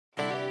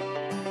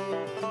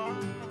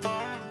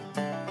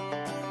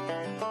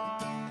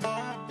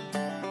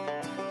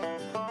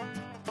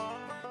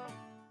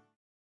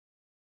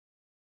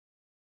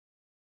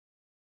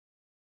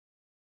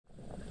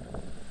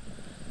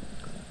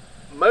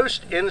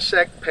Most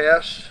insect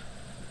pests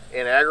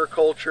in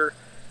agriculture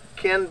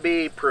can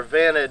be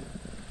prevented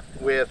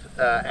with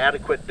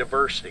adequate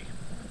diversity.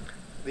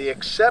 The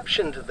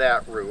exception to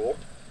that rule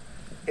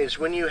is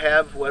when you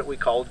have what we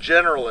call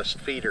generalist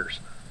feeders,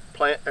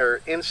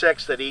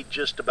 insects that eat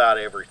just about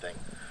everything.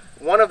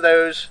 One of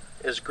those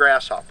is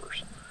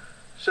grasshoppers.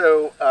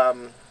 So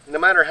no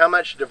matter how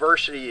much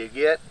diversity you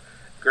get,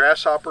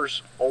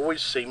 grasshoppers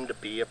always seem to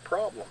be a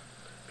problem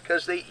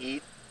because they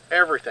eat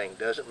everything.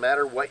 Doesn't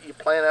matter what you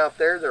plant out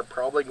there, they're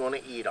probably going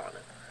to eat on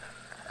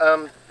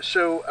it.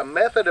 So a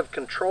method of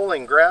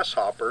controlling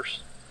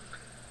grasshoppers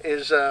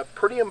is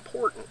pretty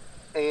important,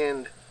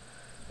 and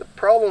the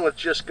problem with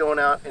just going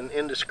out and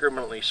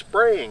indiscriminately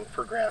spraying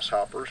for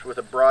grasshoppers with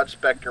a broad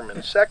spectrum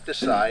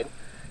insecticide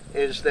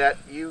is that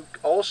you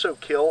also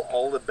kill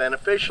all the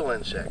beneficial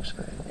insects.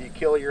 You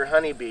kill your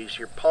honeybees,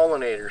 your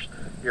pollinators,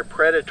 your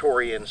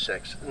predatory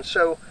insects. And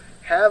so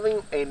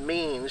having a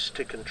means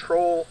to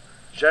control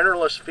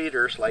generalist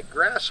feeders like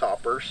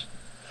grasshoppers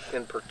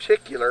in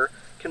particular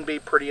can be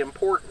pretty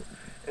important.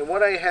 And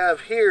what I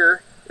have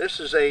here, this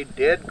is a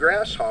dead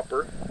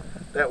grasshopper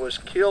that was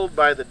killed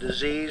by the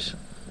disease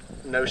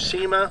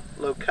Nosema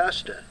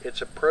locusta.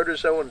 It's a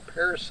protozoan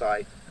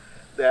parasite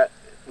that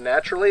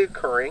naturally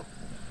occurring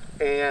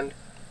and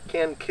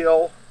can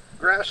kill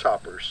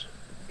grasshoppers.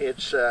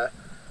 It's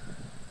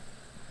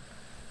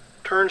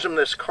turns them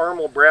this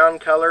caramel brown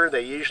color.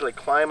 They usually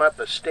climb up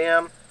a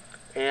stem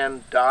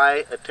and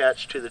die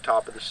attached to the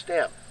top of the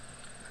stem.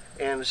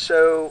 And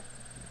so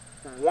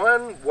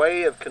one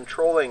way of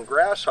controlling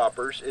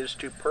grasshoppers is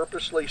to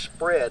purposely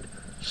spread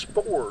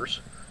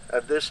spores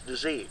of this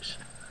disease.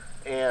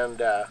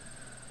 And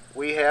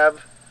we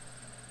have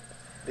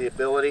the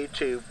ability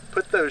to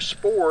put those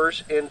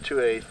spores into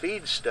a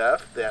feed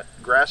stuff that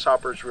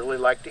grasshoppers really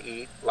like to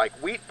eat, like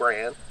wheat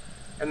bran,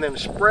 and then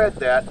spread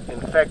that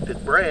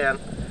infected bran.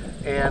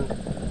 And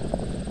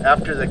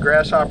after the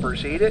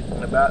grasshoppers eat it,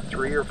 in about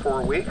 3 or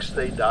 4 weeks,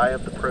 they die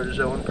of the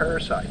protozoan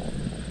parasite.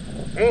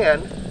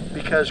 And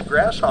because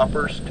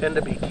grasshoppers tend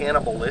to be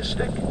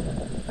cannibalistic,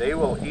 they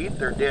will eat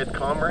their dead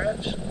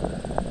comrades,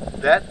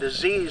 that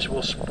disease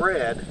will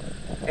spread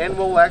and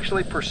will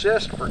actually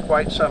persist for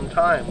quite some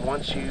time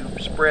once you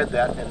spread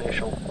that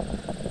initial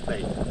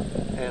bait.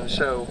 And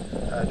so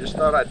I just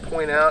thought I'd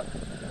point out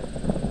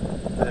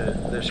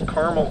this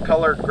caramel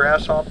colored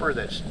grasshopper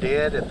that's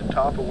dead at the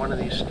top of one of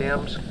these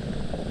stems.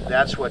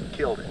 That's what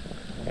killed it.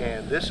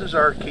 And this is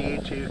our key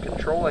to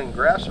controlling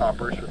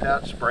grasshoppers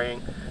without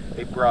spraying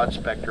a broad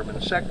spectrum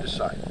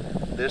insecticide.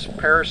 This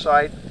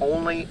parasite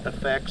only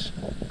affects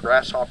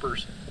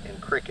grasshoppers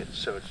and crickets,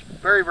 so it's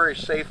very, very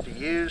safe to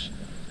use.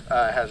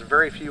 Has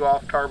very few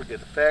off-target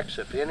effects,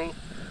 if any.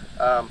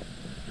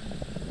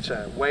 It's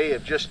a way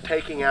of just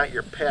taking out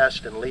your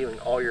pest and leaving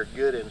all your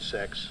good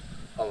insects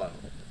alone.